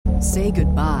Say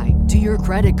goodbye to your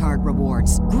credit card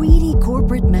rewards. Greedy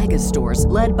corporate mega stores,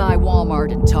 led by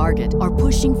Walmart and Target, are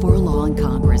pushing for a law in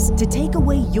Congress to take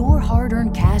away your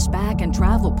hard-earned cash back and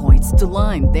travel points to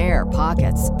line their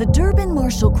pockets. The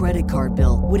Durbin-Marshall credit card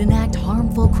bill would enact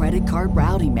harmful credit card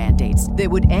routing mandates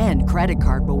that would end credit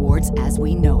card rewards as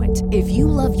we know it. If you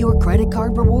love your credit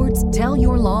card rewards, tell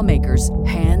your lawmakers,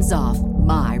 hands off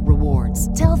my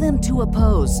rewards. Tell them to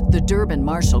oppose the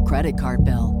Durbin-Marshall credit card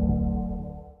bill.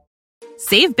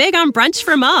 Save big on brunch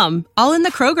for mom, all in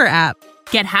the Kroger app.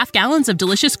 Get half gallons of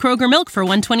delicious Kroger milk for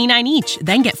 $1.29 each.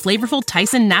 Then get flavorful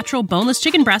Tyson natural boneless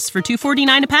chicken breasts for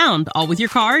 $2.49 a pound, all with your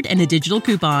card and a digital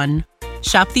coupon.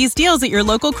 Shop these deals at your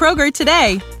local Kroger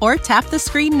today, or tap the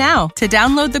screen now to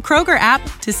download the Kroger app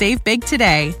to save big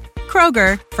today.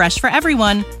 Kroger, fresh for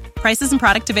everyone. Prices and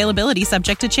product availability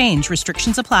subject to change.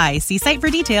 Restrictions apply. See site for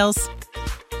details.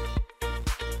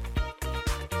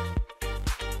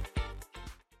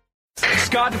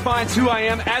 Ska defines who I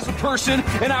am as a person,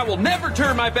 and I will never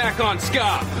turn my back on ska.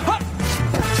 Huh!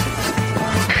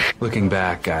 Looking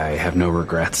back, I have no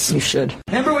regrets. You should.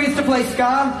 Remember we used to play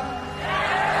ska?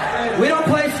 We don't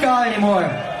play ska anymore.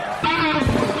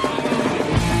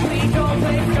 We don't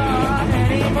play ska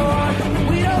anymore.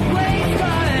 We don't play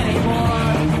ska anymore.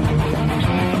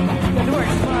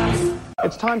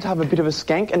 It's time to have a bit of a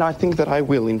skank, and I think that I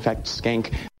will, in fact,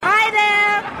 skank. Hi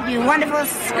there, you wonderful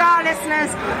ska listeners.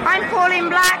 I'm Pauline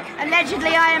Black.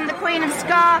 Allegedly, I am the queen of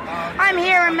ska. I'm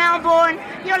here in Melbourne.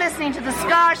 You're listening to the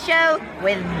Ska Show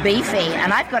with Beefy,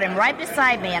 and I've got him right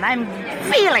beside me, and I'm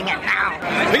feeling it now.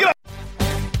 Pick it up.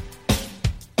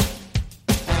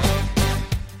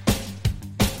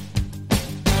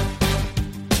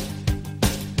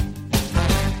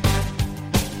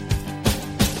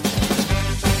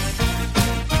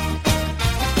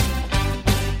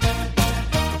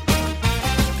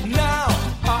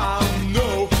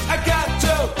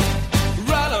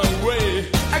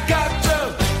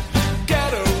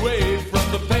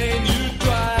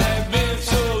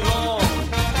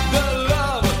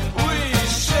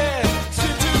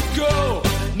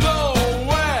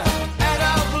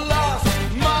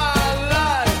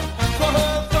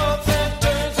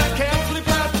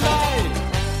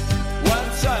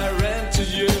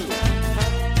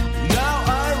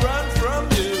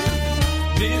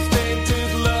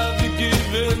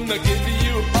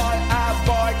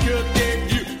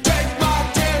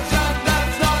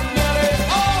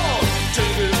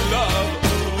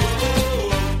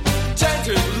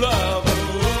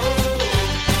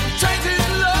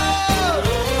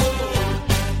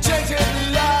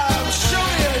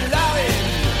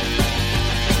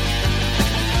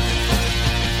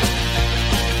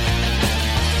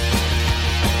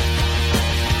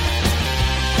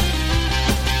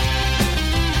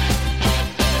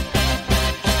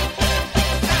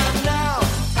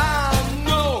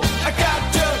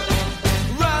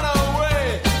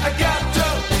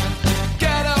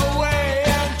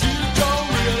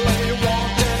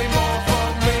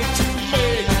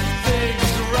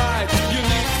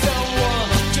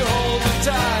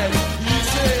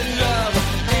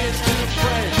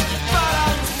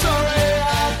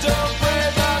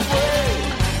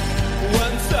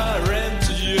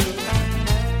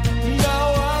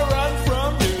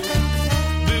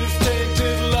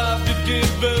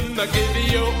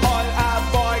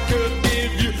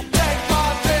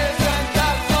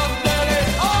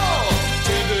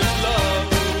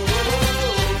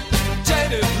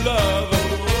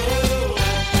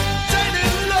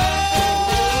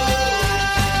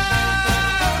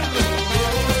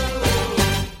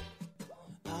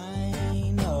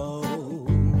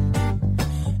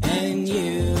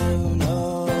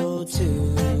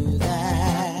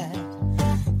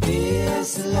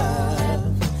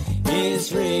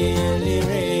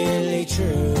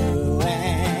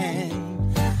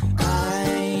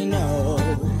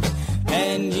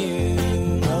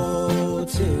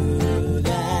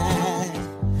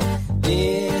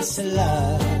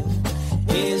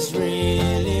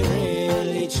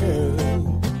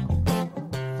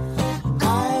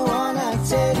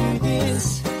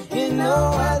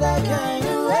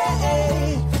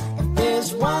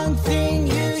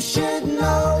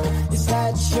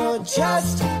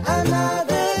 Just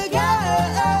another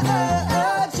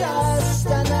girl, just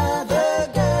another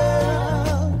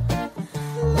girl.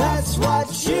 That's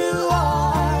what you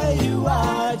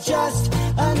are just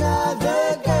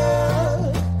another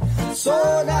girl.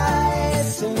 So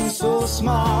nice and so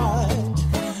smart,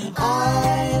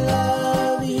 I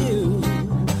love you.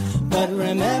 But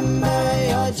remember,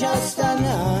 you're just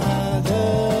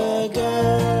another girl.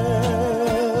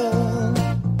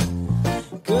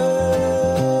 Girl.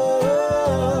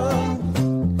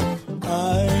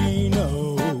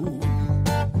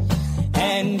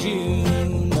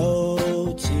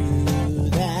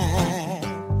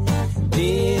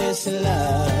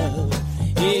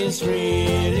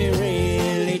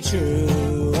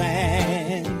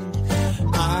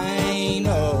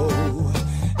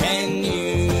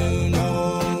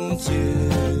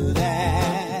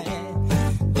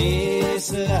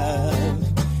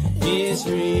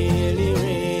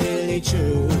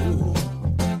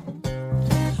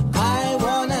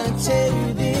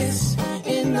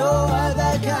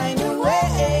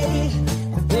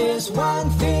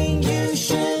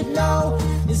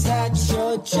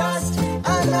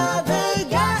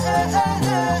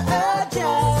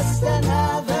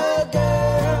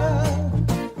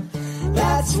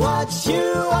 what you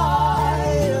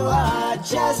are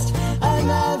just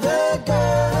another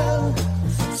girl,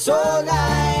 so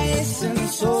nice and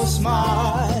so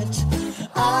smart.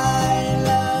 I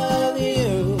love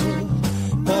you,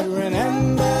 but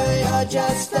remember you're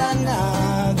just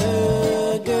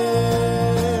another girl.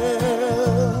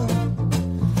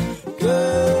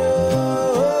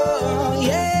 Girl,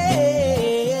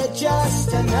 yeah,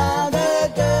 just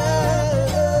another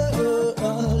girl.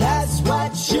 That's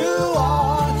what you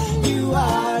are. You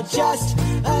are just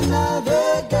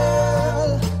another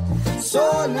girl,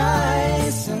 so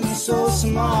nice and so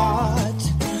smart.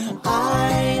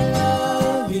 I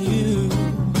love you,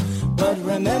 but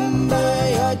remember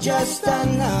you're just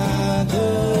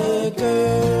another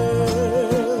girl.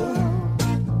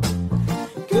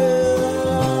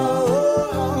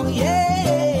 Girl, yeah.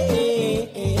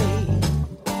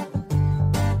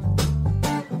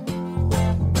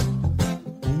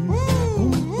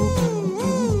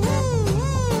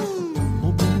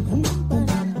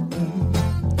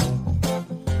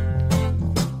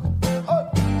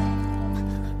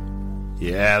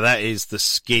 Yeah, that is the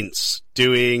Skints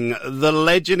doing the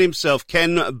legend himself,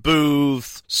 Ken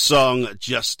Booth's song,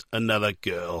 Just Another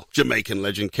Girl. Jamaican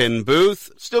legend Ken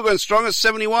Booth, still going strong at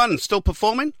 71, still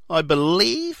performing, I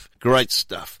believe. Great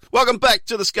stuff. Welcome back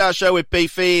to the Ska Show with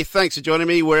Beefy. Thanks for joining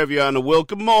me wherever you are in the world.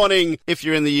 Good morning if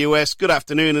you're in the US. Good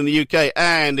afternoon in the UK.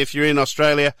 And if you're in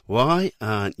Australia, why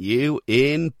aren't you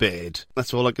in bed?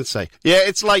 That's all I can say. Yeah,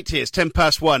 it's late here. It's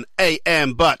 1:10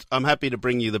 a.m. But I'm happy to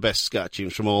bring you the best ska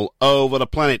tunes from all over the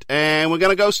planet. And we're going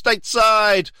to go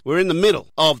stateside. We're in the middle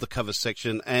of the cover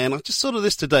section. And I just thought of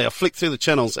this today. I flicked through the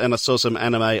channels and I saw some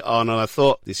anime on. And I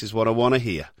thought, this is what I want to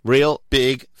hear. Real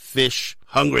Big Fish,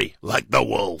 Hungry Like the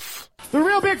Wolf. The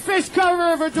Real Big Fish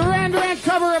cover of a Duran Duran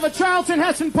cover of a Charlton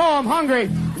Heston poem, Hungry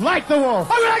Like the Wolf.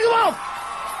 Hungry like the Wolf!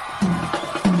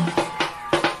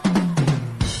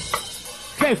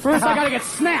 Okay, first I gotta get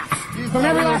snaps from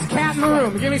every last cat in the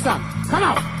room. Give me some. Come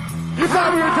on. You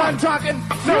thought we were done talking?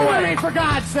 No way, for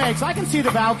God's sakes. I can see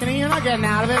the balcony. You're not getting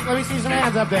out of it. Let me see some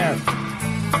hands up there.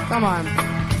 Come on.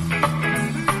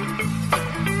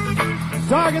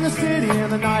 Dark in the city and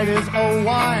the night is a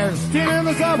wire. Steam in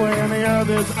the subway and the earth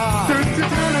is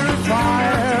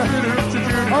fire.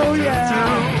 Oh yeah.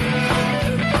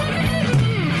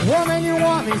 Woman, you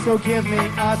want me, so give me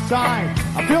a sign.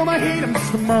 I feel my heat in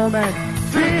just a moment.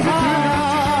 Behind.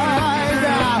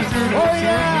 Oh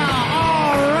yeah.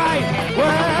 All right.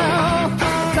 Well,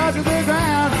 touching the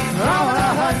ground. I want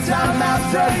a hot time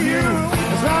after you.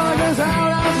 It's not like this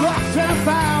out. I'm lost and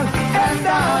found. And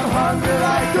I'm hungry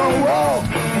like a wolf. I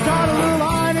got a little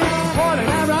line, it's important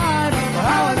and right. I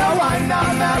want to wind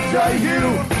I'm after you.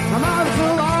 I'm out of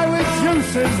the line with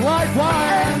juices like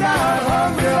wine. And I'm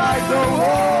hungry like the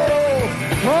wolf.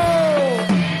 Whoa!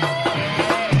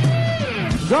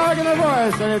 Dark in the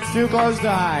forest and it's too close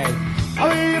to hide. I'll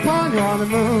be upon you on the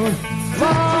moon.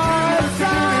 Far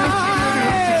side.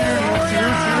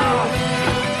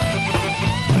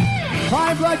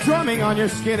 High blood drumming on your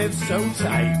skin, it's so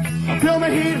tight. I feel my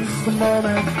heat in just a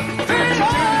moment. Right.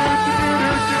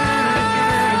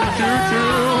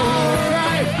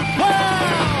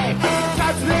 Wow.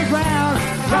 Touch the ground.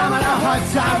 I'm on a hard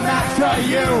time after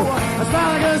you. I smell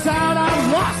like a sound.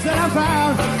 I'm lost and I'm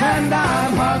found. And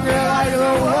I'm hungry like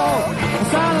the wolf. The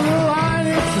sound of the line,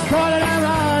 it's just caught and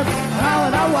rhyme.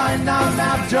 How I wind I'm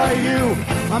after you.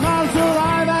 I'm out to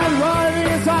live and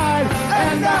running inside.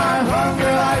 And I'm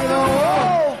hungry like the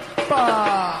wolf.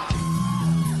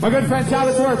 My good friend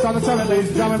Tavis Works on the summit, ladies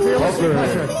and gentlemen, for your listening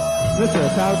pleasure. Mr.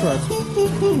 Tavis Works.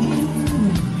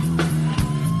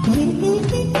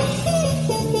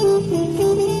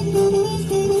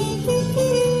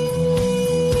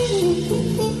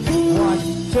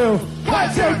 1, 2,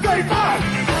 3, 4.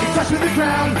 Touching the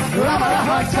ground, I'm on a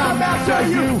hard time after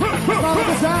you. Follow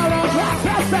the sound of rock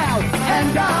passed out,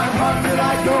 and I'm hungry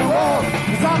like a wolf.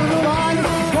 The top of the line is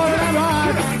going and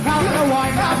rhyme. How can I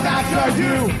wind up after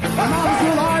you? I'm on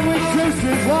the line with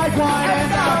juices like wine, and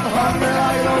I'm hungry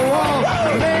like a wolf.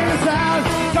 The name is sound,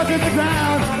 touching the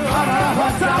ground, I'm on a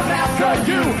hard time after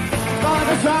you. Follow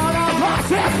the sound of rock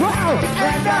passed out,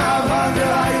 and I'm hungry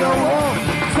like a wolf.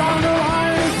 Top of the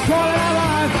line is going and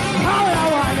rhyme. How can I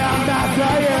wind up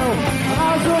after you?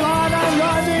 I'm so alive and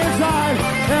running inside,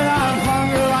 and I'm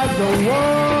hungry like the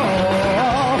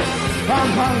wolf.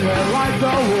 I'm hungry like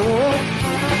the wolf.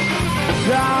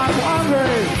 Yeah, I'm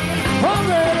hungry,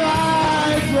 hungry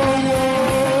like the wolf.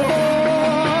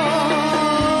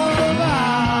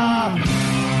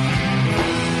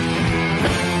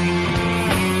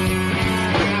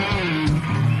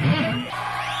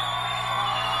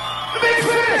 The Big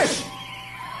Fish!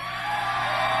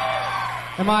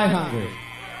 Am I hungry?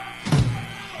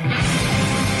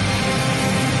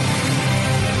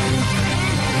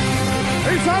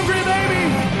 He's hungry, baby!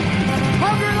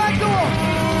 Hungry like the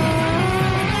wolf!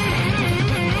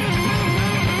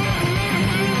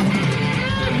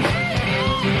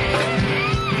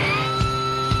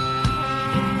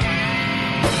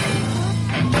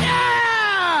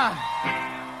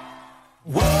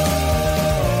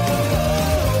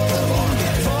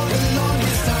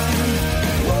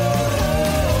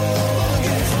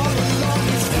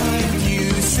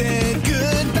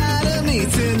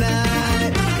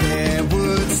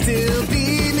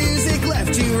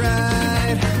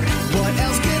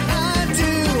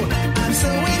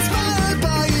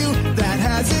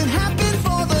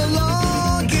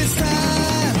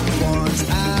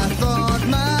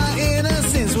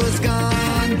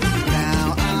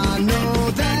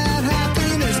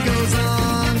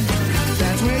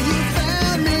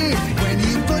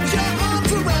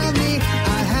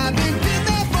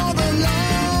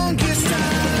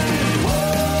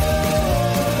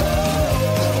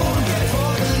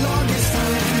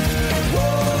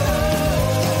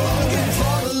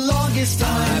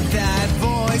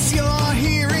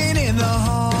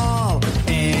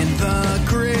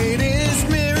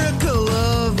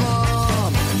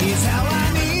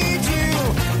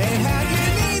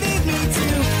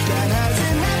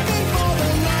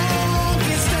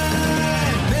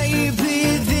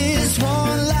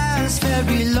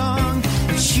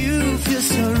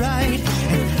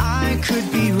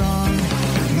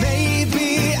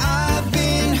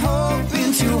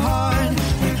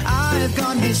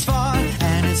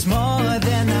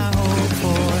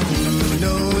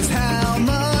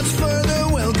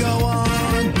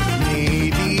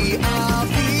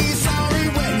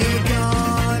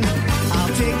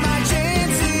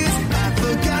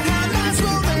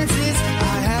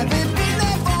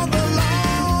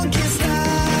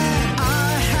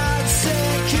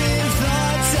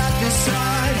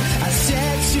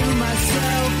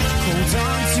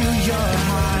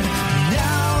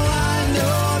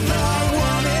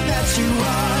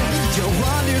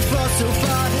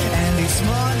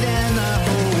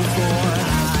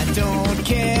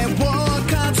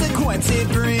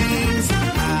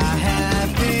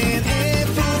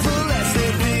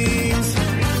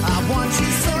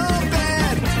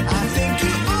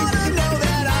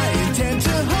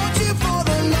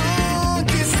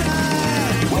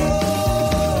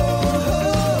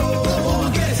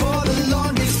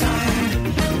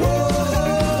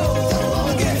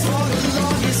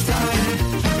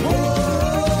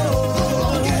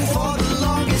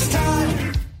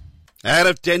 Out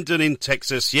of Denton in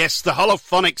Texas, yes, the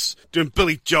Holophonics doing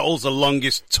Billy Joel's The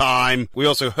Longest Time. We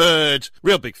also heard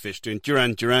Real Big Fish doing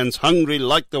Duran Duran's Hungry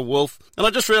Like the Wolf. And I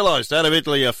just realised, out of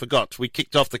Italy, I forgot, we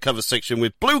kicked off the cover section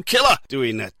with Blue Killer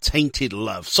doing Tainted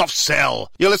Love, Soft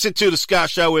Cell. You're listening to The Ska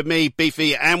Show with me,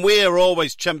 Beefy, and we're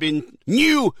always championing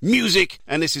new music.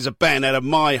 And this is a band out of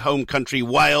my home country,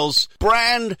 Wales.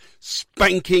 Brand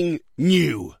spanking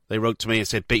new. They wrote to me and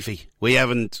said, Beefy, we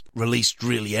haven't released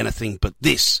really anything, but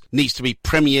this needs to be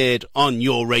premiered on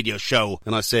your radio show.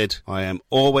 And I said, I am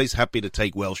always happy to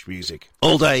take Welsh music.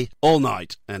 All day, all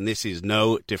night, and this is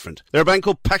no different. They're a band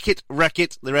called Packet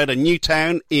Racket. They're out of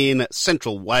Newtown in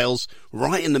central Wales,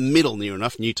 right in the middle, near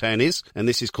enough, Newtown is. And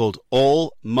this is called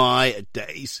All My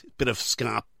Days. Bit of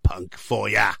ska punk for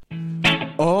ya.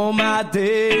 All my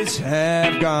days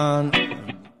have gone.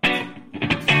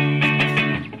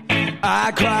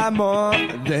 I cry more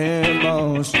than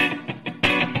most,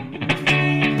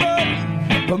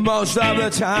 but most of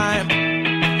the time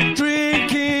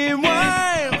drinking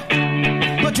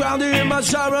wine, but drowned in my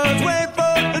sorrows, wait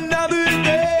for another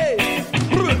day.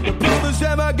 The promise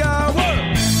never got work.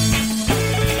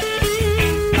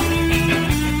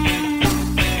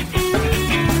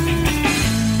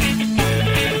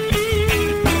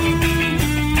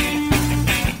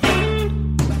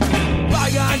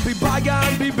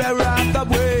 Bygone, be better out the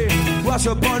way. Wash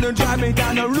up on and drive me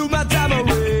down the room, my time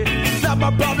away. Not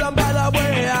my problem, by the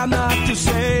way, I'm not to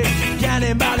say. Can't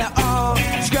anybody all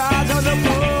scars on the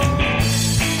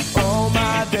floor. All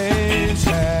my days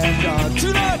have gone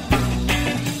tonight.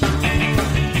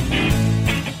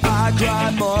 I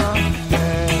cry more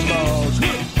than most,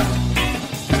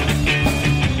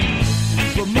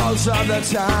 but most of the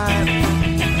time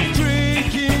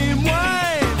drinking wine.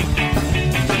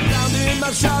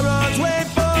 My sorrows wait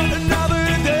for another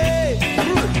day.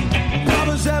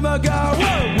 Promise never go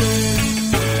away.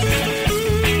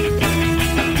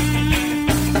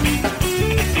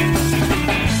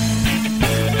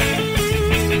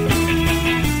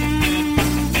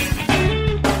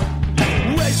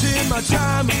 Wasting my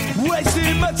time,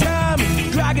 wasting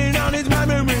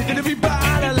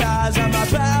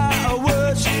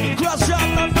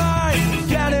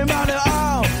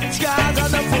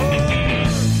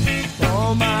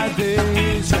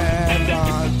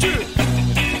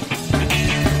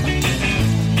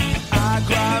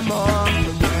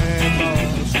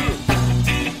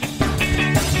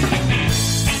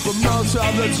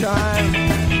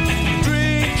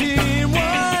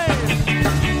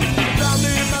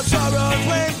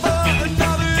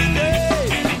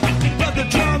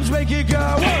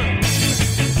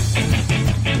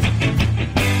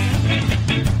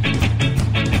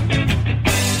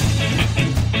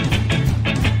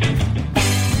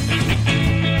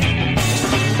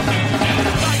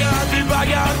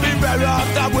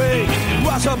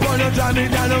What's the point of driving me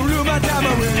down the room my time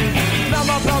away? Now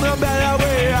my problem better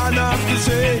way enough to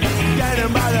say.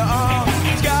 Getting by the arm,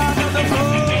 sky on the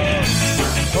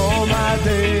floor. All my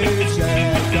days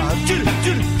have gone.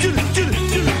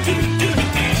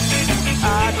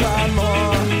 I cry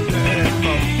more than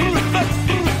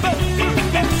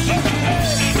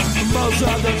most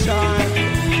of the time.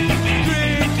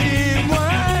 Drinking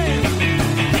wine,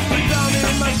 down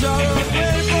in my sorrow,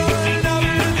 waiting for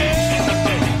another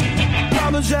day.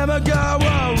 Problems never go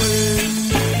away.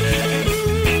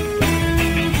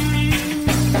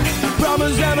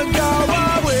 Problems never go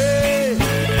away.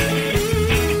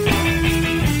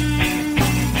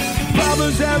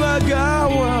 Problems never go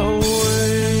away.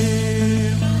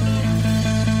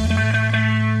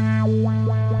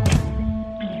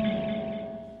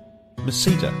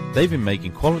 Masita, they've been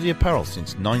making quality apparel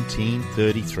since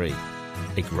 1933.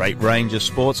 A great range of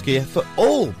sports gear for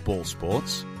all ball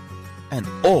sports and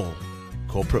all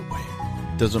corporate wear.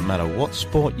 Doesn't matter what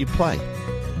sport you play,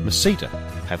 Masita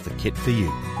have the kit for you.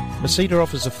 Masita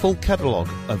offers a full catalogue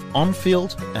of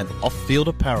on-field and off-field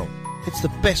apparel. It's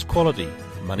the best quality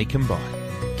money can buy.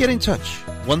 Get in touch,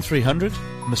 1300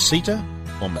 Masita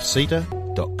or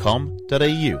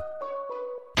masita.com.au.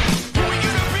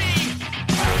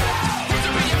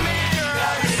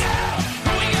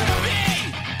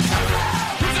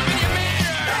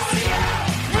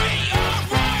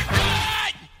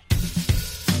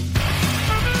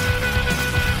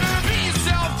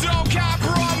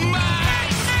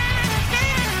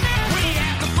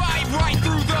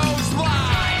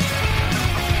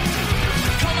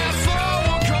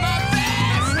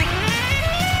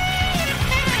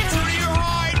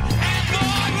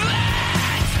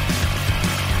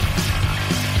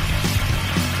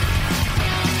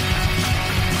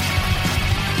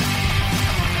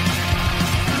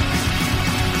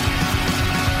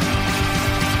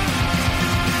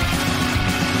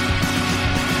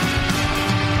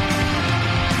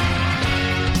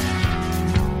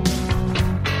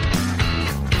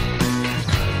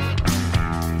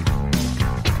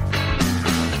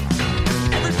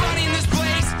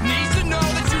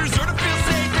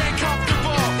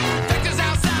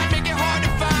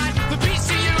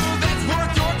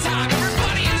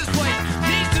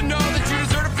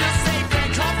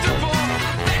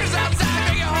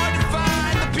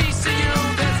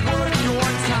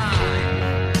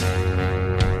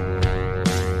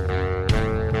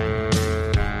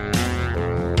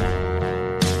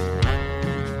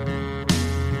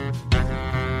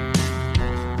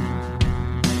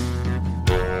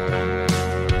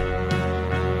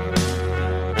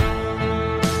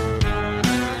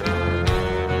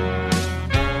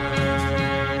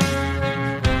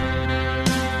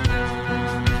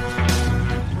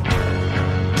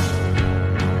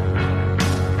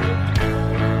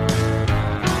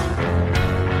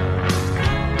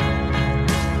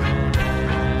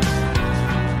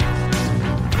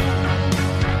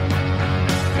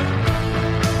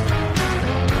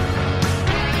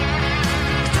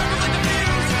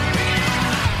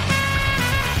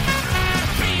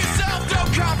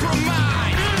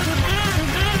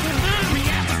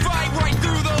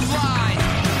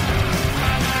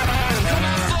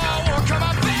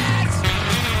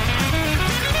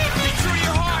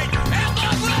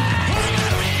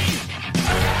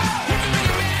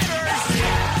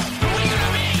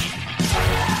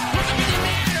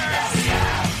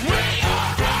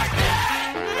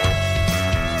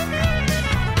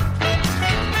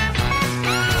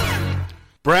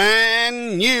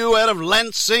 Brand new out of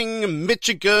Lansing,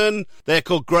 Michigan. They're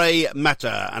called Grey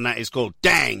Matter, and that is called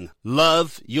Dang,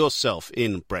 Love Yourself,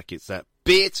 in brackets that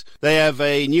bit. They have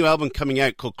a new album coming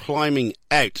out called Climbing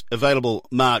Out, available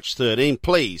March 13.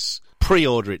 Please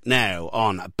pre-order it now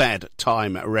on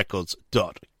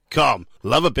badtimerecords.com.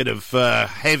 Love a bit of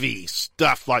heavy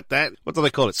stuff like that. What do they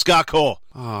call it? Scarcore.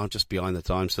 Oh, I'm just behind the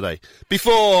times today.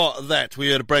 Before that,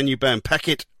 we heard a brand new band,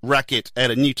 Packet Racket,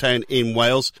 out of Newtown in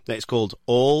Wales. That's called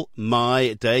All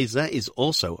My Days. That is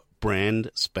also brand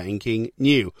spanking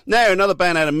new. Now, another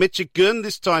band out of Michigan.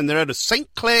 This time they're out of St.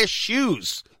 Clair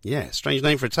Shoes. Yeah, strange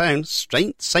name for a town.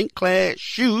 St. Clair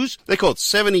Shoes. They're called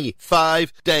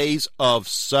 75 Days of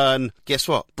Sun. Guess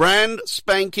what? Brand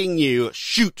spanking new.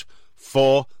 Shoot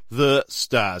for the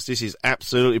Stars. This is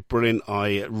absolutely brilliant.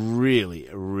 I really,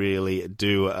 really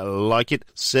do like it.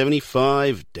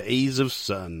 75 Days of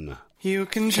Sun. You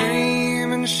can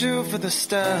dream and shoot for the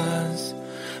stars,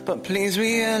 but please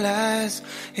realize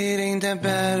it ain't that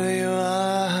bad where you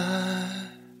are.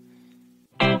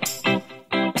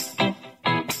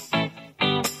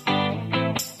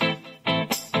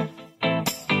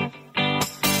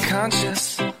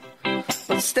 Conscious,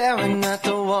 but staring at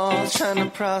the wall, trying to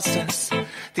process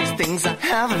these things I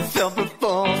haven't felt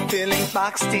before. Feeling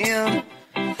boxed in,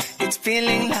 it's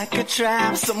feeling like a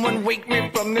trap. Someone wake me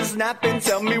from this nap and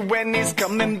tell me when he's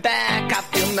coming back. I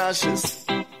feel nauseous.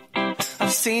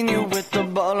 I've seen you with the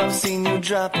ball, I've seen you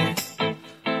drop it.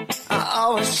 I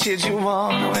always cheered you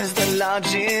on, where's the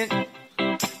logic?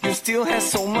 You still have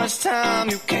so much time,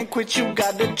 you can't quit, you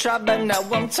gotta try. But now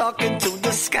I'm talking to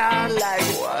the sky like,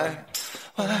 why?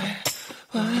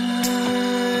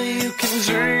 You can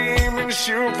dream and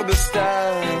shoot for the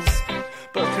stars,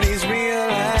 but please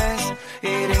realize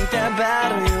it ain't that bad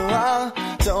who you are.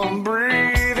 Don't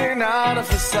breathe in all the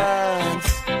facades,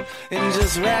 and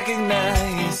just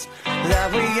recognize that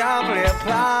we all play a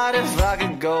part. If I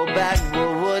could go back,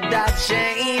 what would I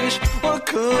change? What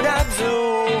could I do?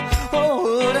 What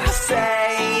would I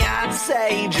say? I'd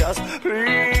say just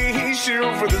please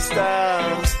shoot for the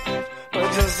stars,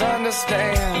 but just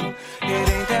understand it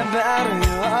ain't that bad who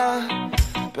you are,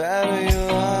 bad who you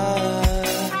are.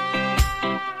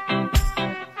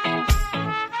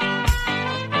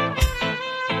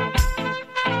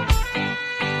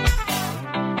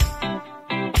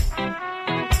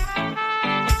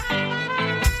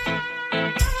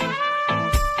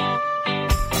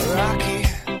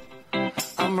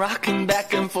 I'm rocking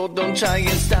back and forth, don't try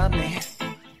and stop me.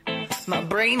 My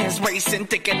brain is racing,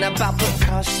 thinking about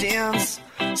precautions.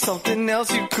 Something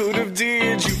else you could have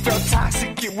did. You felt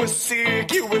toxic, you were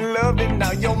sick, you were loving,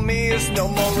 now you're miss, no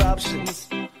more options.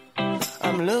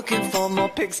 I'm looking for more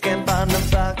pics, can't find the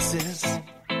boxes.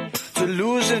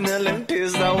 Delusional and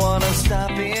pissed, I wanna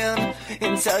stop in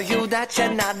and tell you that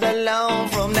you're not alone.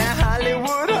 From that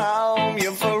Hollywood home,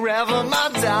 you're forever my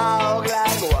dog.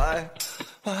 Like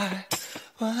why?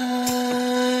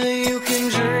 You can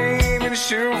dream and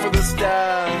shoot for the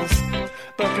stars,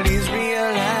 but please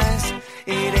realize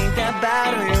it ain't that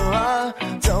bad who you are.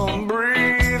 Don't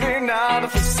breathe in all the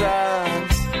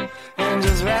facades, and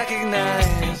just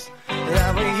recognize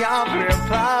that we all play a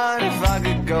part. If I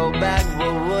could go back,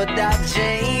 what would I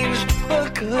change?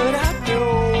 What could I do?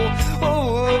 What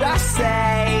would I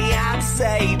say? I'd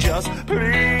say just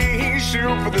please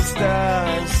shoot for the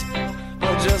stars,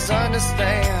 but just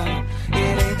understand it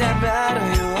ain't that bad who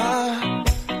you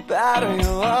are, bad who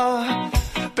you are,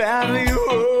 bad who you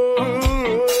are.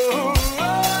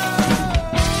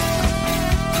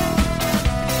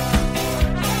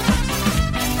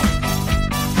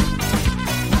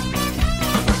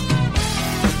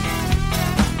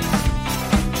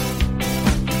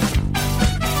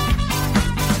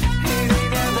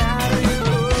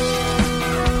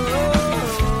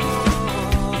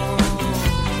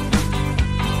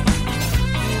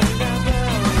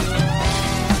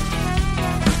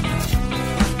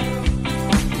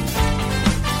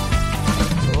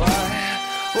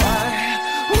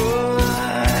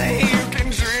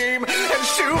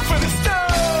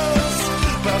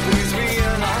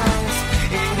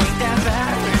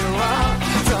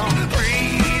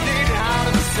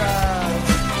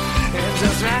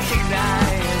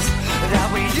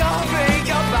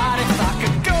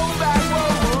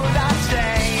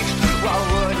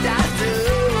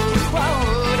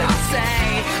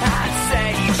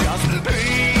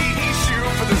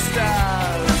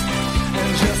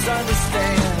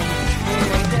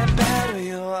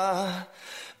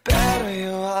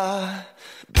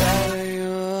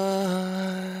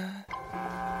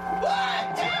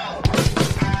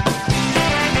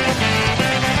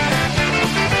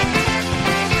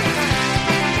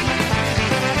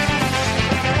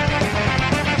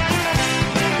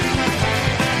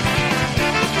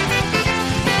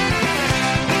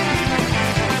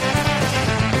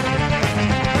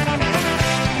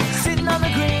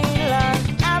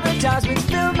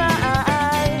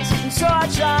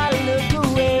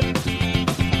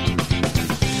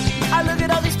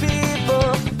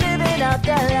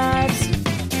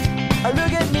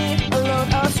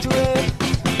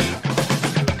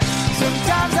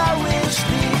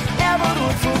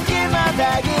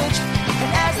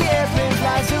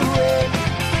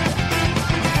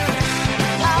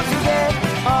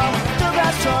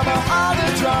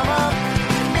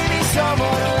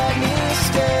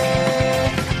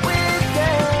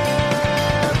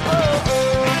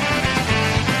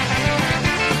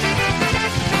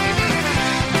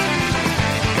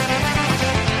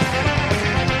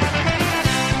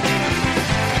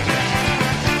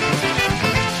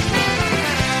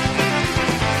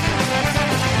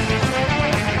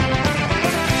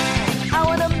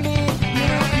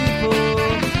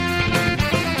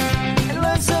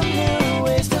 Some new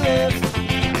ways to live.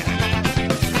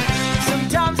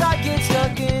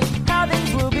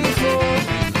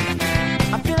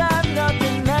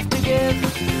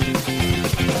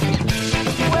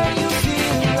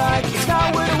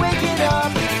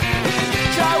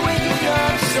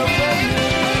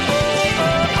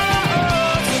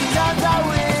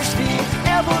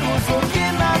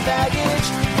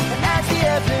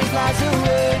 flies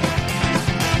away.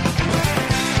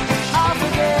 I'll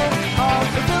forget all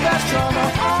the best drama,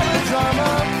 all the drama,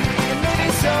 and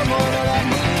maybe someone will let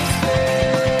me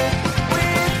stay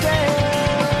with them.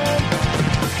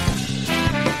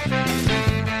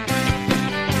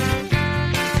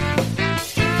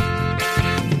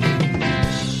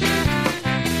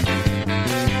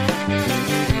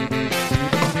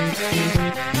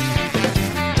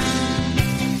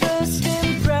 First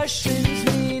impressions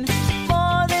mean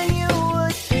more than you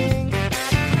would think.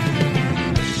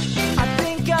 I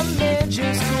think I may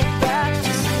just go back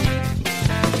to sleep.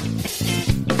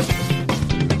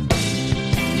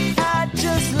 I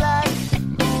just like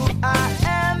who I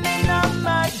am in all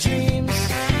my dreams.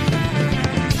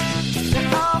 Then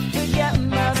I'll forget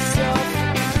myself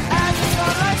as the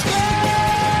sunlight's gray.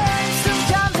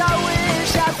 Sometimes I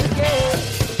wish I forget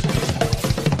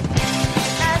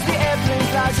as the airplane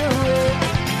flies away.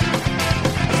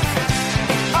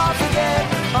 I'll forget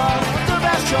all the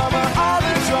best drama, all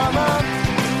the drama.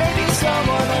 Maybe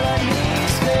someone will let me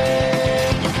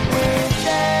stay with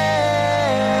them.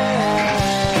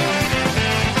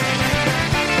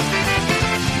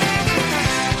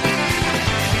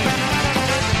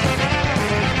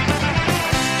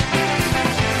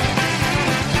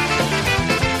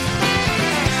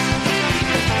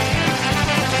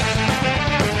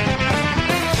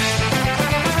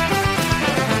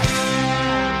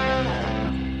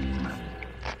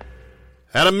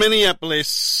 Out of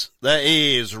Minneapolis, there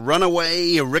is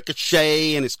Runaway,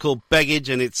 Ricochet, and it's called Baggage,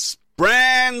 and it's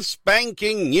brand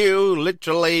spanking new,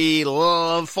 literally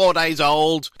 4 days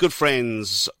old. Good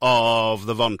friends of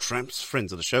the Von Tramps,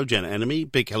 friends of the show, Jenna Enemy.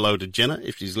 Big hello to Jenna,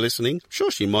 if she's listening. I'm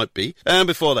sure she might be. And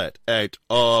before that, out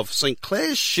of St.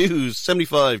 Clair's Shoes,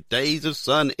 75 Days of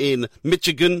Sun in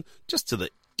Michigan, just to the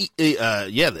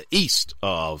the east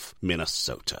of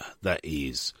Minnesota. That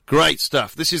is great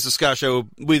stuff. This is the Ska Show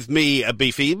with me,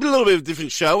 Beefy. A little bit of a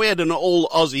different show. We had an all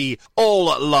Aussie,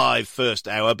 all live first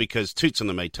hour because Toots and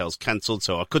the Maytals cancelled,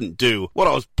 so I couldn't do what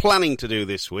I was planning to do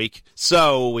this week.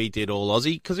 So we did all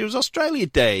Aussie because it was Australia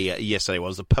Day yesterday. It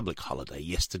was a public holiday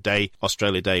yesterday.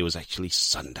 Australia Day was actually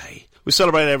Sunday. We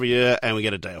celebrate every year and we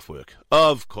get a day off work.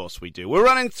 Of course we do. We're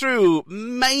running through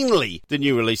mainly the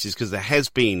new releases because there has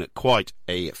been quite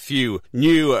a few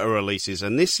new releases,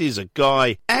 and this is a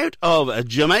guy out of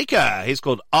Jamaica. He's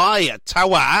called I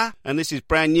Tawa, and this is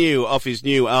brand new off his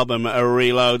new album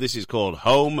Reload. This is called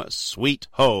Home Sweet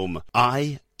Home.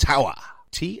 I Tawa,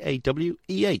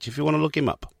 Taweh, if you want to look him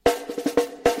up.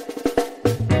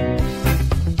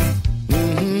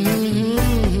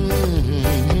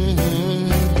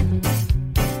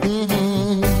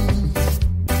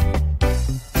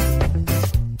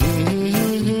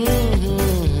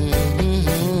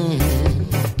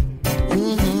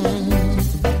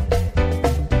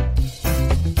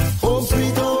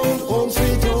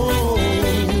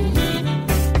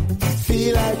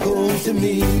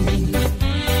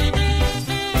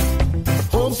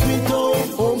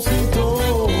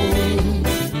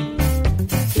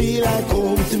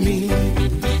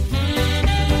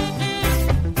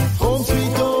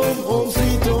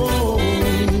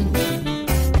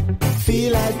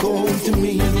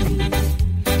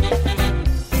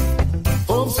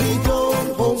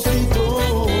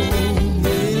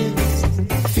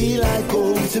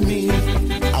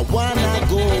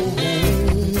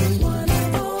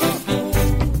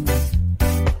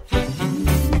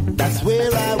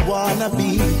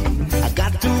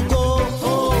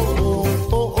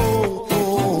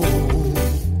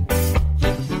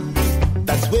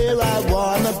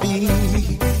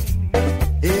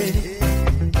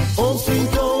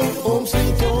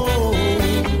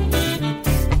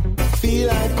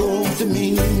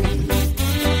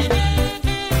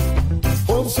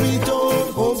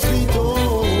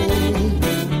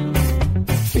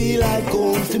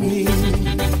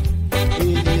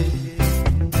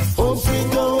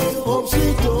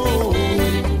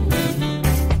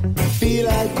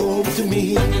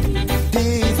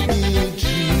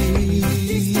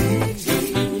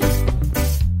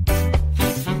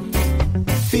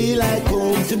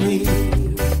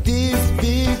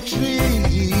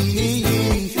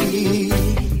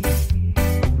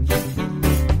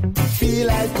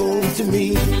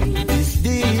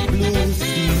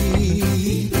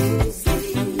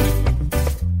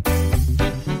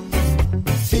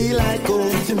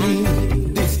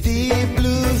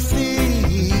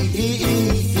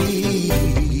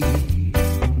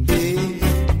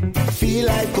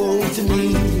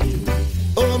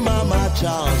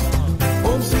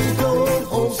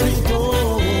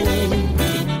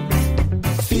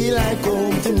 Feel like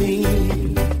home to me.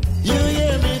 You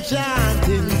hear me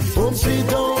chanting, home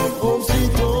sweet home.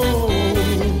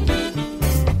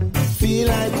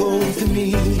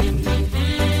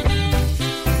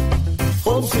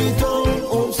 sweet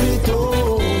home.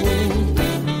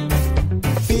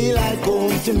 Feel like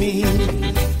home to me.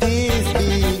 This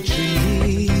big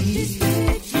tree.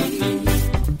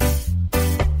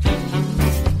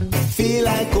 Feel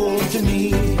like home to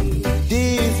me.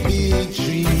 This big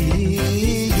tree.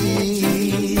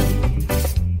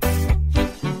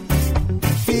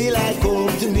 Feel like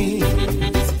home to me.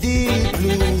 This deep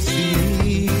blue sea.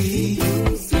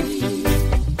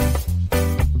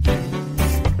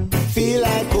 Feel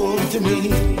like home to me.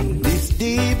 This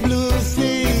deep blue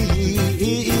sea.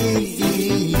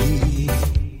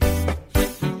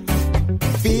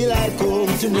 Feel like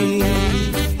home to me.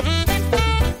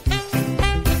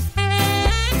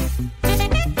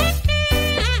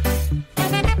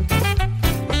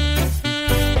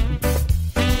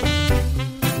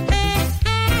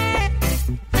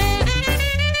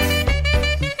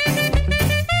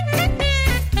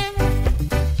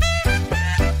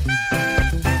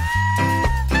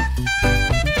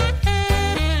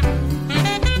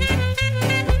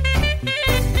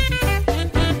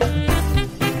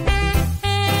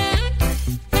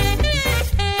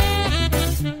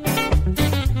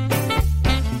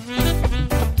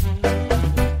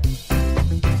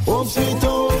 Home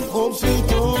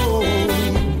sweet home,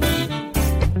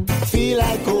 feel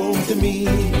like home to me.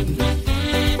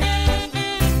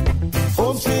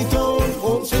 Home sweet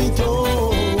home,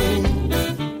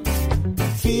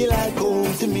 feel like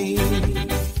home to me.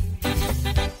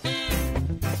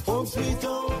 Home sweet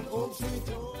home, home sweet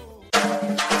home.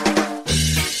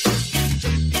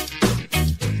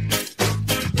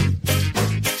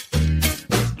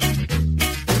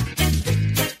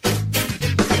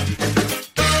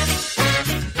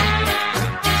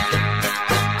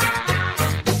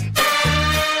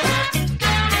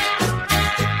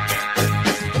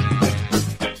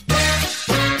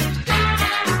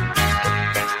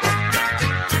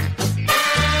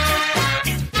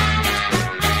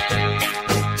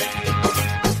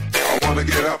 I wanna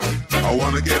get up. I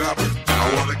wanna get up. I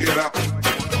wanna get up.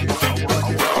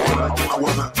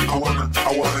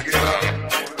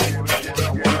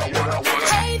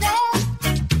 Hey there.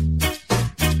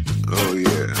 Oh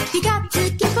yeah. You got to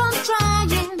keep on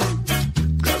trying.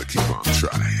 Gotta keep on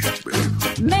trying,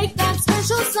 baby. Make that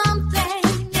special something,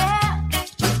 yeah.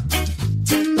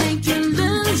 To make you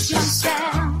lose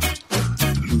yourself.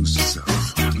 Lose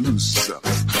yourself. Lose yourself.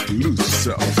 Lose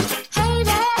yourself. Hey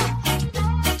there.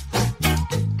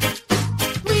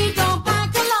 We go back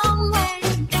a long way.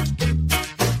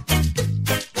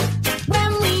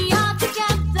 When we are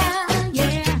together,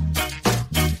 yeah.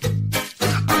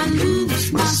 I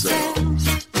lose myself.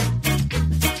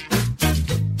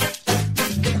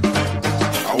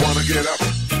 I wanna get up.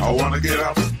 I wanna get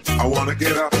up. I wanna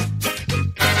get up.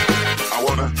 I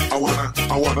wanna get up.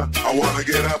 I wanna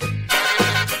get up.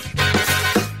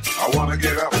 I wanna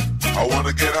get up.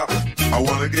 I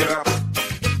wanna get up.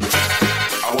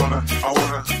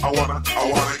 I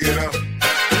wanna get up.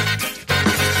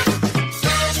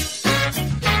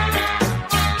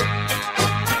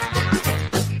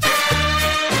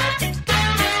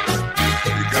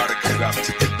 You gotta get up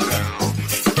to get down.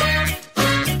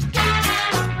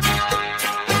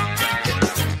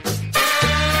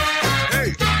 Hey,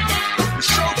 it's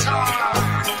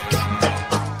showtime.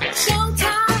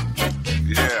 Showtime.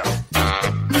 Yeah.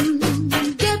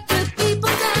 Get the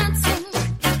people dancing.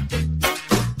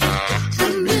 The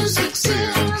music's in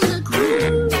the groove.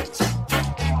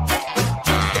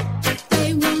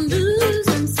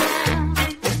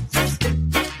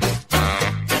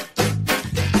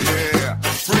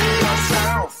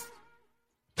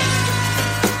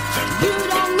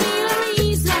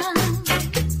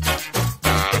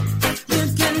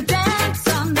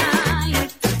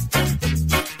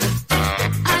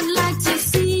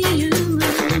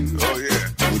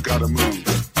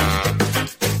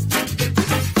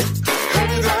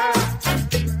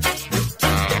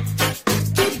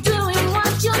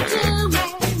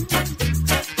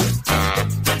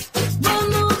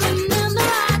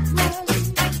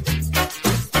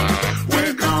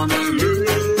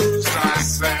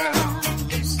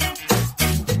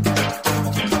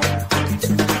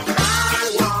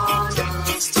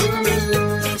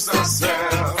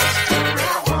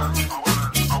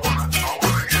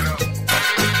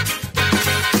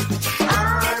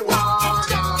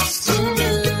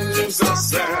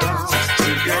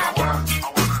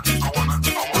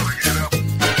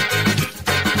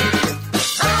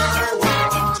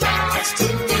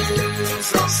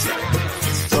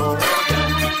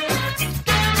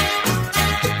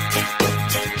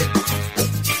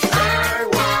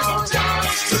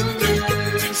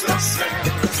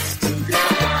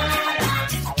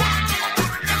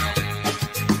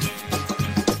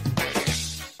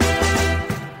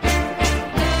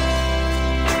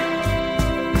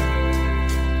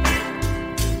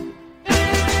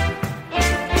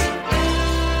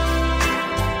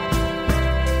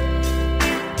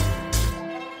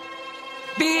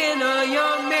 being a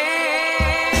young man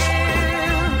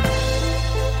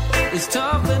is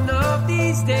tough enough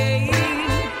these days.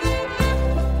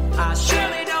 I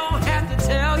surely don't have to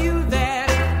tell you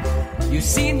that you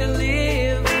seem to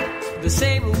live the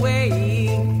same way.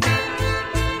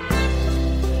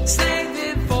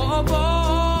 Slaving for a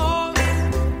boss,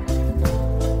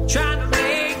 trying to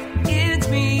make ends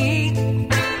meet.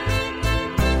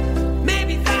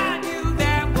 Maybe find you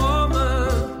that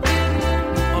woman,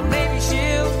 or maybe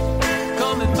she'll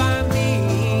come and find me.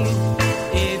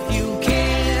 If you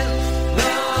can't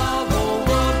love a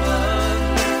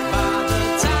woman by the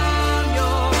time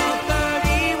you're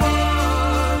 31,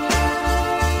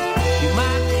 you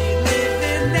might be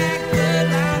living that good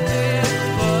life there,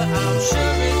 but I'm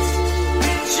sure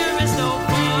it's no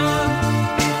fun.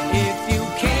 If you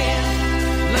can't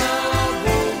love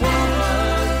a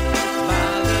woman by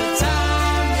the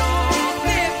time you're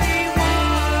 51,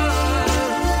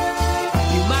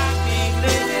 you might be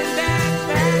living that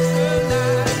bachelor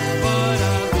life, but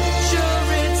I'm sure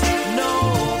it's no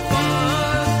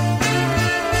fun.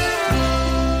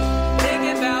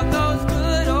 Thinking about those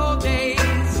good old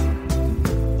days,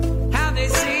 how they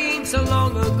seem so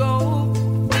long ago.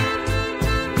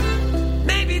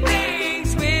 Maybe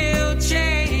things will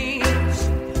change.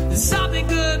 Something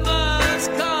good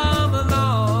must come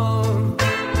along.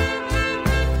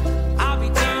 I'll be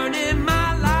turning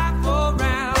my life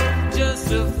around just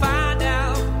to find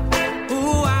out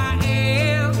who I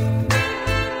am.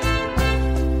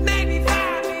 Maybe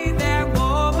find me that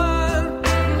woman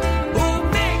who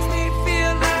makes me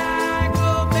feel like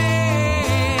a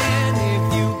man. If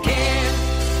you can't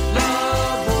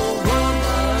love a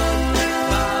woman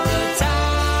by the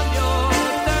time you're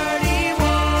 31,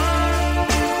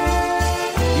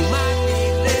 you might be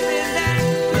living that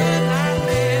good life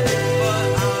there, but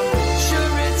I'm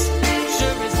sure it's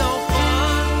no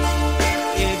fun.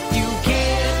 If you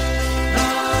can't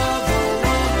love a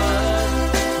woman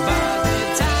by the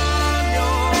time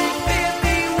you're 51,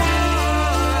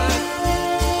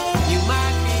 you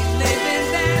might be living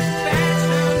that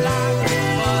bachelor life,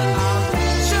 but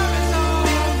I'm sure it's no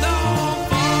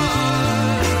fun.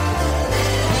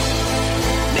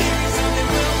 Maybe something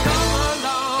will come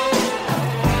along.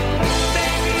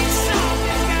 Maybe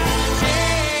something's gotta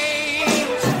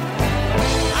change.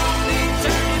 I'll be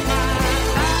turning my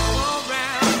life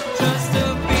around just to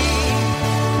be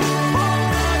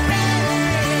alright. If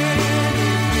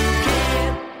you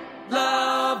can't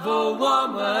love a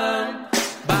woman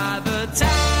by the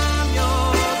time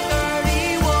you're 31,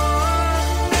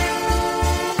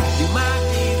 you might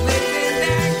be living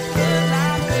that good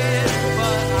life there,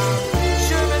 but I'm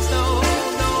sure it's no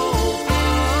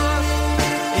fun.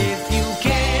 If you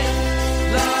can't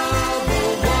love a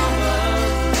woman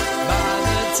by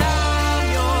the time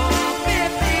you're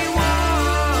 51,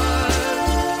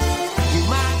 you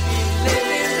might be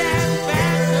living that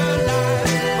bachelor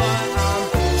life, but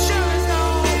I'm sure it's no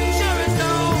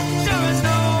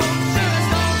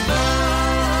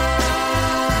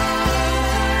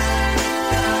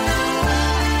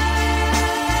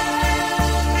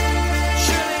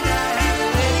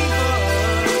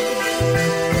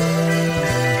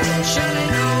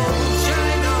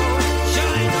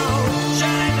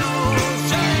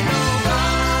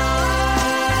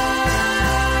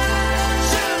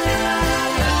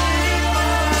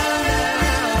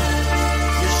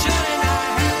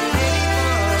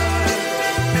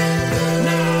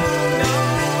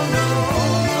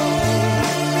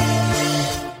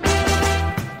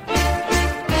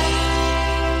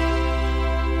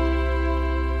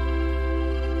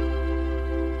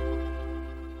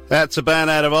That's a band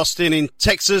out of Austin in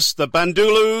Texas, the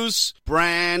Bandulus.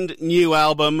 Brand new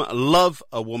album, Love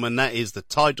a Woman. That is the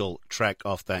title track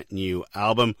off that new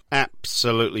album.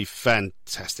 Absolutely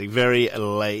fantastic. Very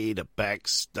laid back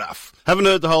stuff. Haven't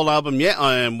heard the whole album yet.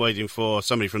 I am waiting for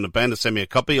somebody from the band to send me a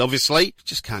copy, obviously.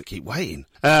 Just can't keep waiting.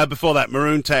 Before that,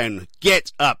 Maroontown,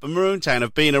 Get Up. And Maroontown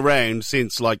have been around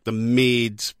since like the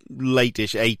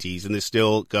late-ish 80s, and they're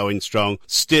still going strong,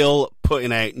 still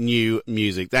putting out new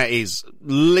music. That is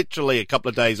literally a couple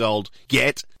of days old.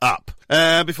 Get Up.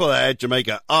 Before that,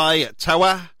 Jamaica,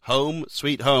 Tawa, Home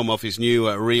Sweet Home off his new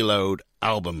Reload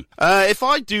album. If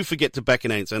I do forget to back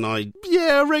announce, and I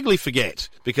regularly forget,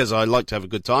 because I like to have a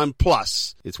good time,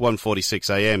 plus it's 1:46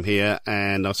 a.m. here,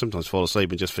 and I sometimes fall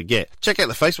asleep and just forget. Check out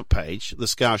the Facebook page, The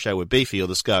Ska Show with Beefy, or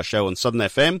The Ska Show on Southern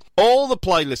FM. All the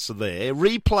playlists are there,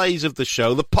 replays of the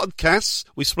show, the podcasts.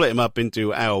 We split them up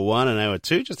into hour 1 and hour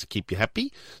 2, just to keep you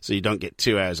happy, so you don't get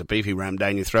 2 hours of Beefy rammed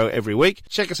down your throat every week.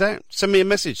 Check us out. Send me a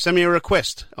message. Send me a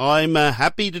request. I'm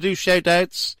happy to do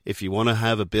shout-outs if you want to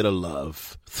have a bit of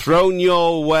love. thrown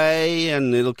your way,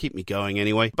 and it'll keep me going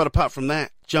anyway. But apart from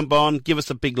that, jump on, give us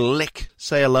a big lick,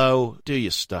 say hello, do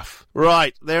your stuff.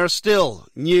 Right, there are still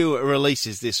new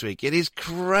releases this week. It is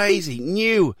crazy.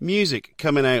 New music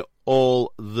coming out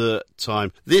all the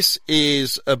time. This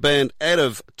is a band out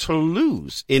of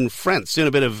Toulouse in France, doing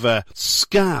a bit of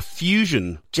ska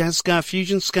fusion.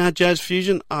 Ska jazz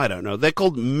fusion? I don't know. They're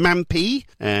called Mampi,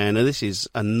 and this is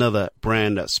another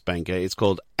brand spanker. It's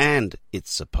called And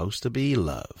It's Supposed to Be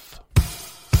Love.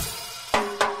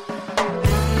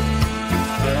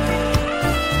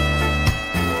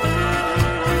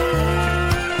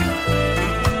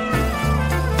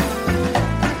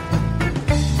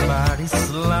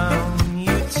 Slam you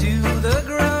to the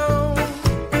ground,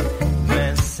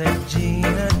 messaging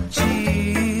a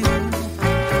cheat.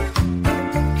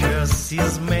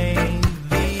 Curses make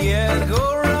the air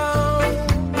go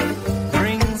round,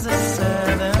 brings a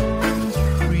sad and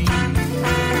free.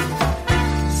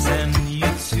 Send you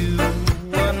to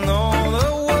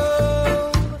another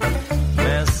world,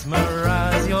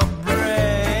 mesmerize your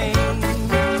brain.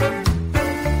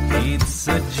 It's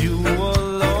a jewel.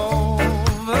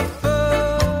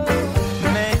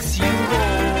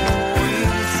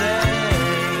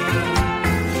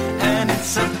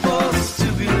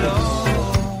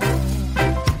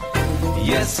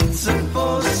 It's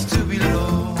supposed to be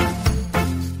low.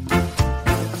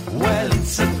 Well, it's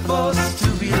supposed to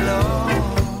be low.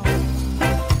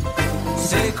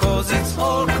 Say, 'cause it's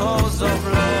all cause of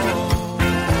love.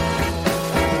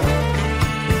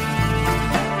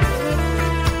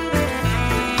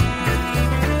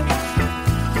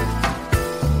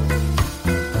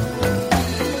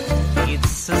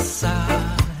 It's a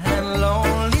sad and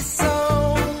lonely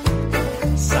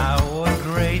song, sour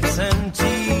grapes and tea.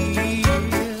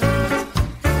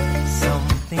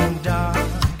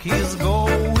 Is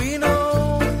going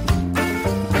on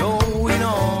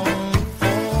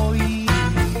for you.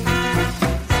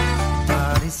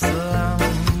 Body slam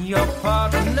your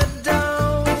partner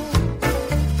down,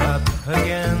 up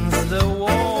against the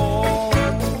wall.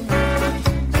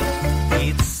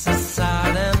 It's a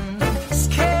sad and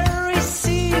scary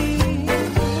scene.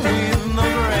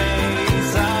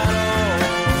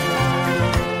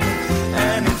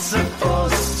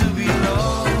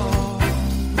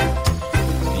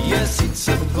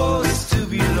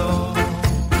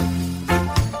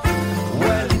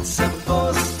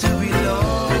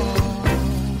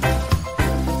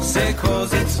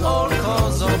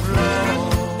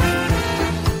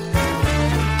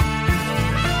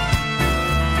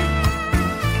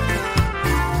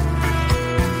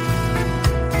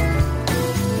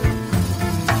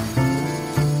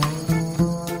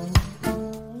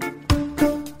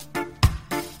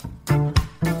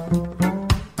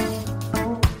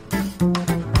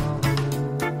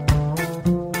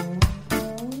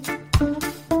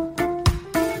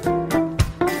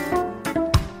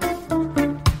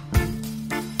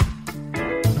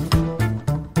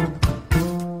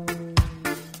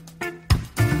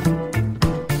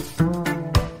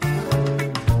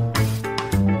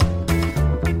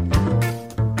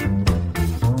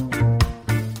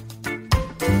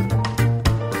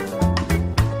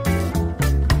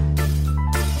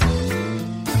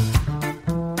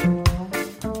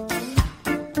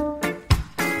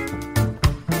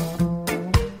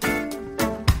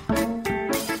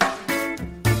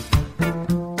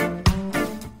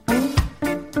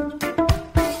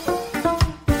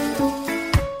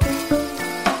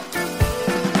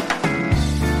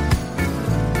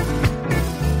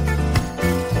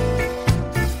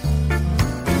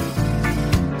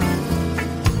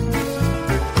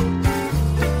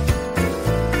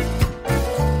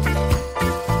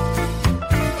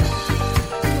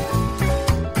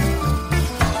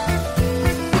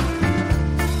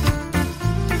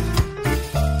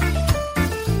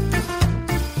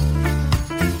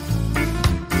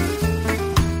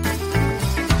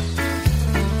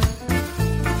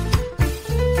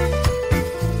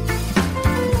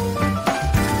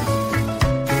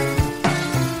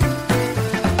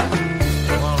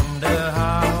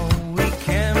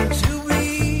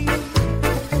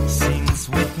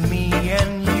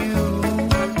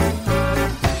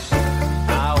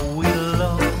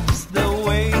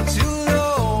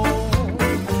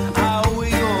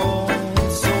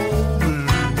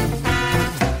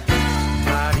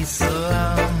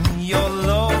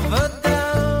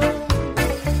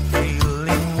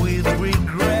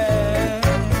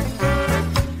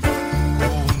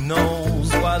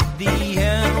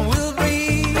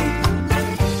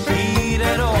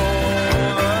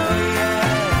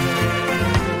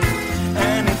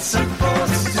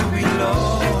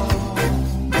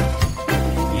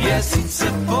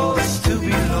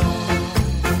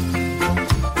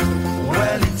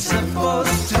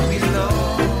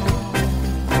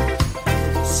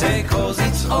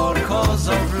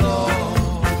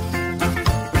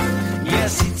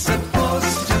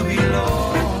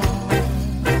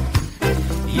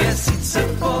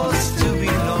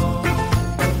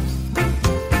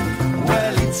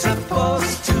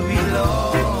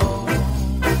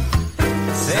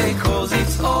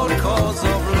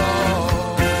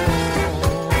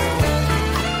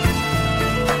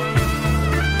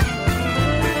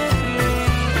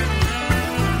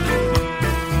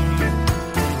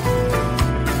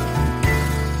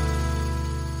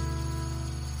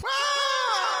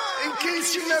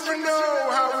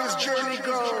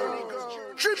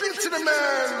 Tribute to the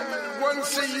man,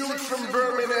 once a youth from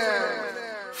Birmingham.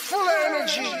 Full of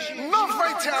energy, no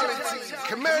vitality,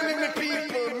 commanding the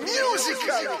people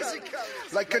musically.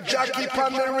 Like a jockey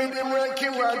on the rhythm,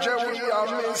 ranking Roger, we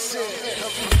are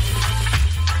missing.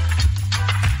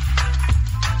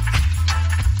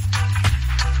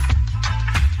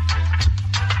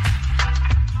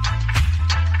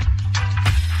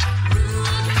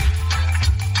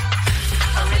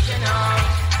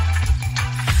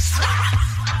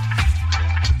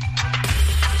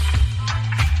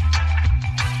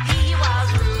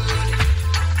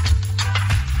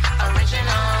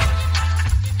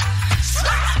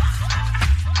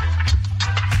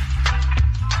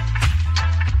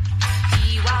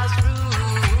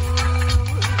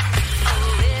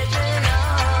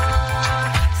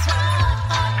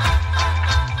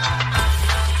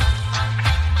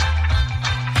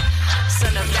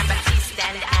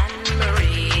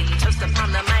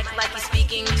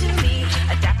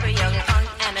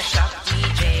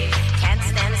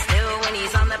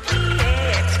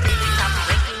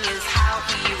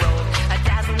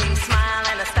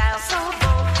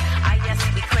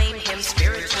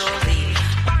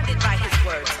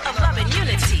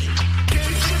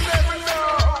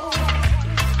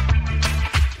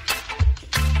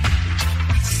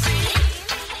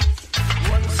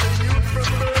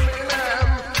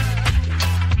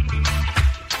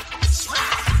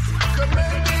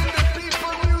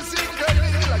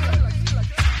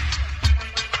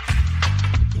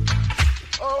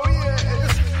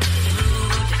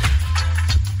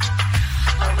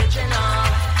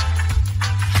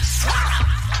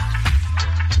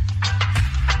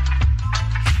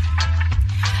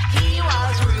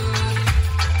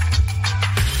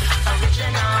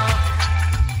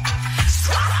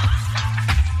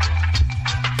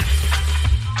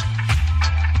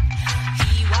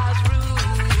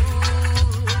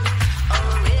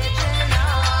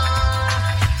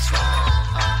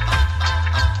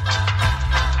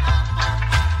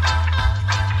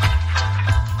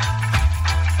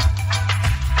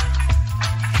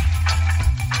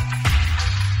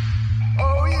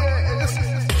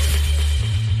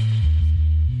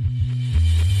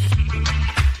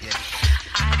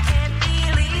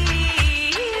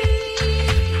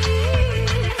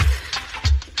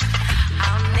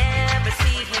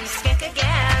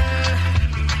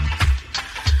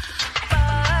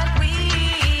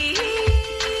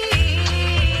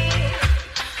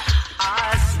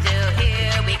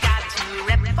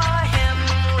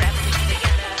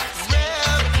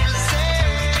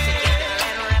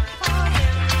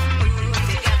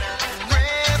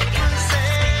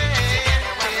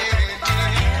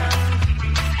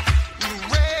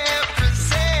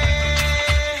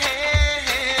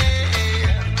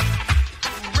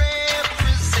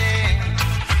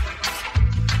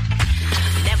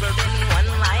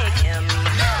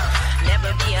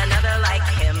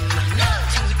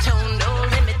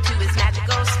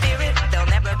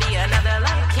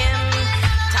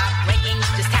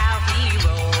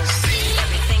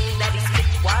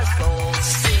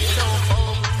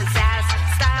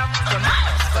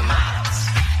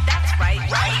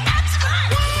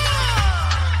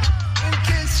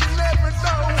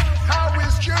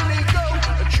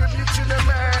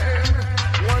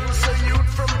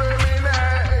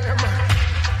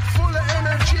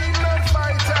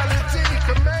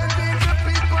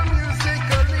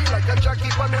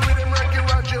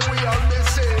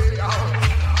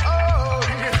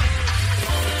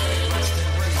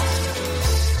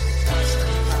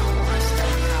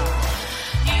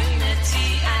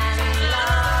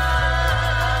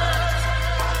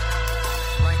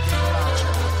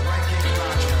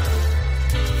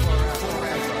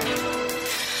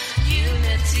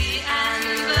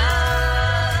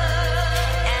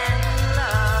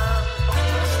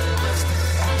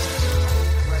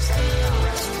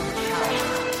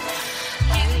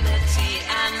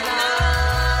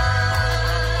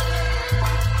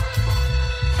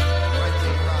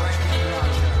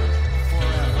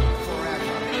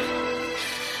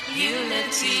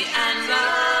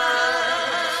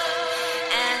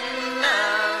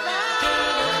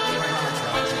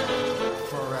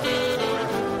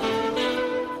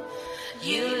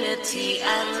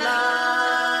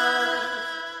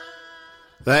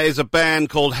 That is a band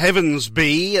called Heaven's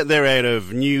Bee. They're out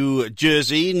of New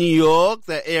Jersey, New York,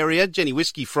 that area. Jenny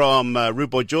Whiskey from Rude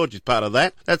Boy George is part of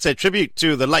that. That's a tribute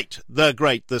to the late, the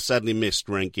great, the sadly missed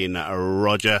Rankin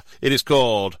Roger. It is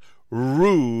called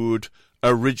Rude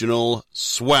Original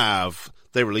Suave.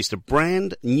 They released a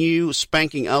brand new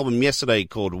spanking album yesterday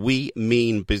called We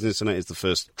Mean Business, and it is the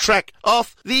first track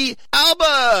off the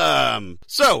album.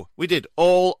 So, we did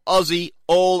all Aussie,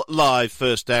 all live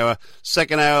first hour.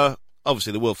 Second hour,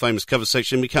 obviously the world-famous cover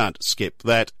section, we can't skip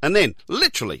that. And then,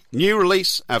 literally, new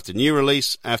release after new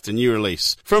release after new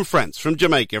release. From France, from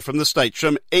Jamaica, from the States,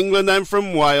 from England and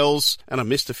from Wales. And I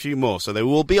missed a few more, so they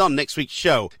will be on next week's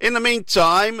show. In the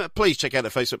meantime, please check out the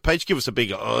Facebook page. Give us a big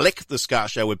lick, The Ska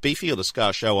Show with Beefy, or The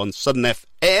Ska Show on Sudden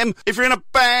FM. If you're in a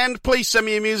band, please send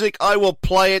me your music. I will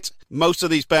play it. Most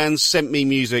of these bands sent me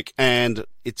music, and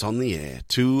it's on the air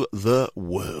to the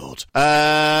world.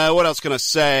 What else can I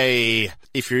say?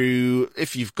 If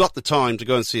you've got the time to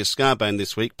go and see a ska band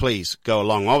this week, please go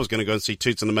along. I was going to go and see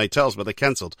Toots and the Maytals, but they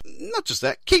cancelled. Not just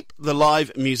that, keep the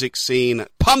live music scene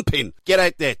pumping. Get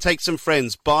out there, take some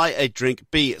friends, buy a drink,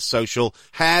 be social,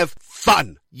 have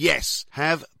fun. Yes,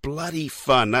 have bloody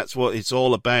fun. That's what it's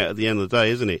all about at the end of the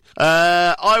day, isn't it?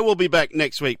 I will be back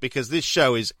next week because this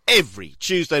show is every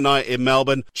Tuesday night in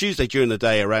Melbourne, Tuesday during the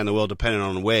day around the world, depending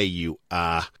on where you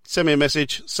are. Send me a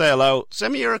message, say hello,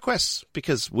 send me your requests,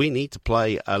 because we need to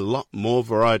play a lot more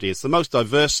variety. It's the most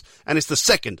diverse, and it's the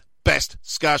second best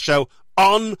ska show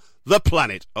on the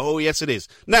planet. Oh, yes, it is.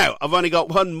 Now, I've only got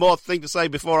one more thing to say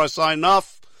before I sign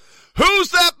off. Who's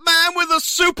that man with the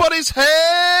soup on his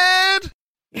head?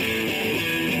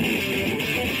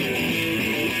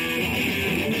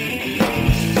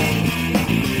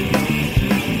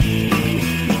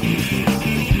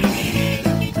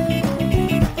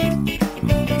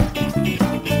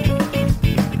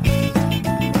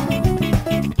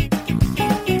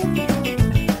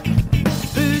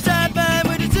 Who's that man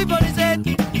with the soup on his head?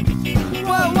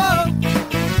 Whoa, whoa.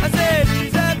 I said,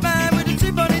 who's that man with the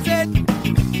soup on his head?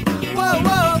 Whoa,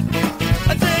 whoa.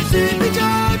 I said, Soupy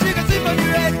George, you got soup on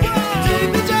your head.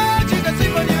 Soupy George, you got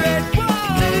soup on your head.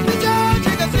 Soupy George,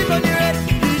 you got soup on your head.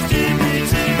 He's Soupy,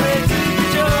 Soupy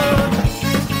George.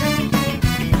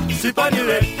 Soup on your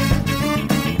head.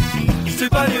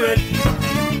 Soup on your head.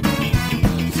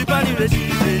 Soup on your head.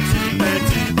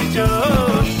 Soupy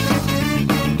George.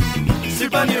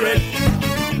 Soup on your head.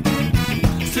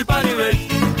 Soup on your head.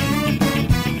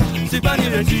 Soup on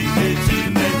your head.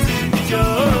 Soupy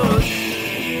George.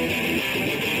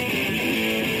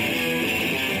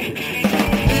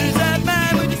 Who's that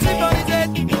man with the soup on his head?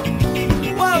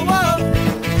 Whoa, whoa.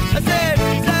 I said,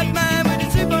 who's that man with the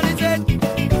soup on his head?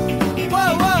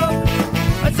 Whoa, whoa.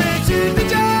 I said, Soupy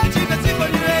George, you got soup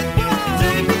on your head.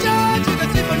 Soupy George, you got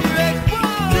soup on your head.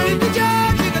 Soupy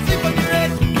George, you got soup on your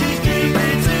head. He's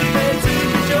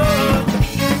Soupy George.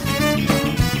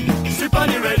 Soup on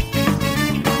your head.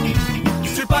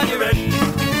 Soup on your head.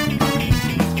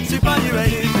 Soup on your head.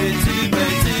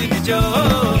 Soupy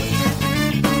George.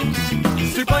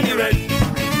 Soup on your head.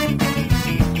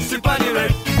 Soup on your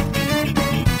head.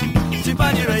 Soup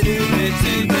on your head.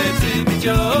 Soupy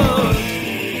George.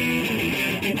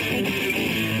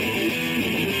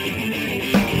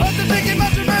 What's the thinking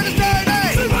about your murder story?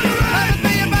 I was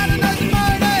being about another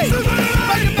morning.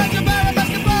 Make a bunch of barrel,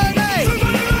 make a burning.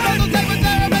 Local take with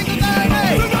Sarah, make the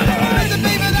learning. Make the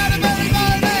people out of every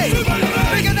morning.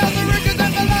 Picking out the riches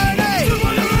and the learning.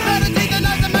 Let us eat the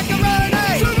night of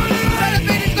macaroni. Let us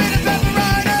beat it sweet as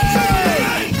pepperoni.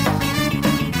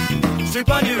 Soup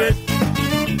on your head.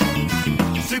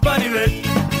 Soup on your head.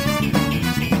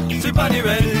 Soup on your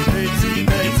head.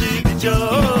 Soupy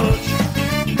George.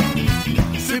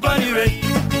 Soup on your head.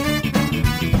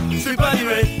 Soup on your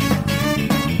head.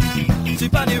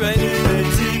 Soup on your head.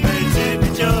 Soupy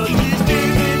George.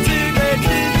 Soupy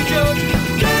George. Soupy George.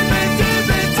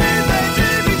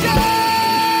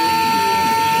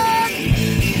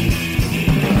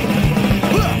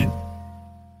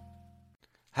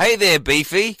 Hey there,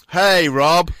 Beefy. Hey,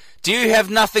 Rob. Do you have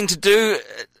nothing to do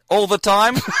all the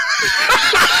time?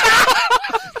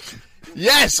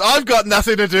 Yes, I've got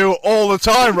nothing to do all the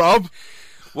time, Rob.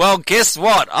 Well, guess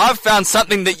what? I've found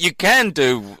something that you can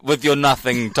do with your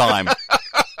nothing time.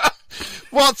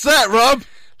 What's that, Rob?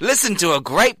 Listen to a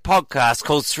great podcast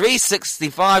called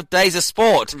 365 Days of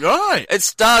Sport. Right. It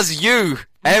stars you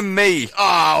and me.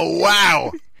 Oh,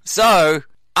 wow. So,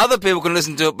 other people can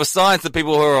listen to it besides the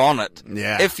people who are on it.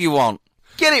 Yeah. If you want.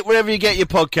 Get it wherever you get your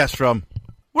podcast from.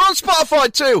 We're on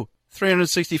Spotify too.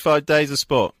 365 Days of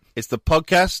Sport. It's the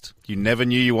podcast you never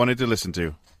knew you wanted to listen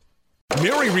to.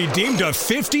 Mary redeemed a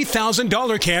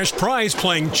 $50,000 cash prize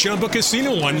playing Chumba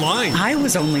Casino online. I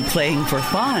was only playing for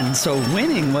fun, so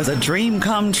winning was a dream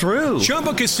come true.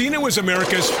 Chumba Casino is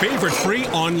America's favorite free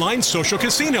online social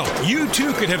casino. You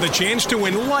too could have the chance to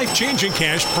win life-changing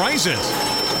cash prizes.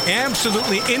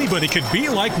 Absolutely anybody could be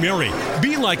like Mary.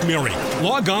 Be like Mary.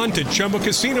 Log on to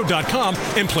ChumboCasino.com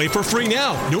and play for free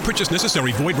now. No purchase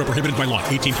necessary. Void where prohibited by law.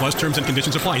 18 plus terms and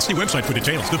conditions apply. See website for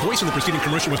details. The voice in the preceding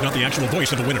commercial was not the actual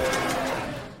voice of the winner.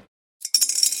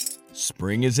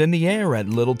 Spring is in the air at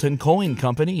Littleton Coin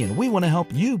Company, and we want to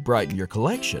help you brighten your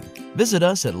collection. Visit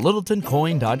us at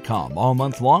littletoncoin.com all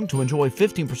month long to enjoy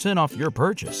 15% off your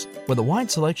purchase. With a wide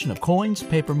selection of coins,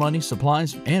 paper money,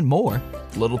 supplies, and more,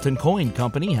 Littleton Coin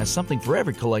Company has something for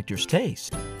every collector's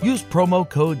taste. Use promo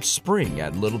code SPRING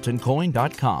at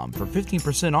littletoncoin.com for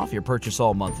 15% off your purchase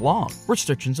all month long.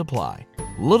 Restrictions apply.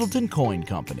 Littleton Coin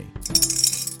Company.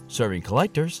 Serving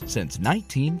collectors since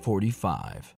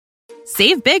 1945.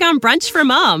 Save big on brunch for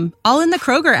mom, all in the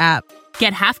Kroger app.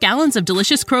 Get half gallons of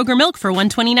delicious Kroger milk for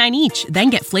 $1.29 each. Then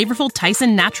get flavorful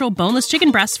Tyson natural boneless chicken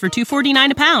breasts for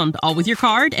 $2.49 a pound, all with your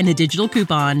card and a digital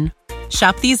coupon.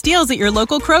 Shop these deals at your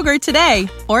local Kroger today,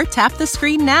 or tap the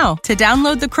screen now to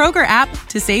download the Kroger app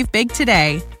to save big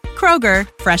today. Kroger,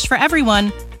 fresh for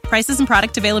everyone. Prices and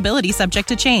product availability subject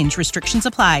to change. Restrictions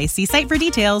apply. See site for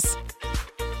details.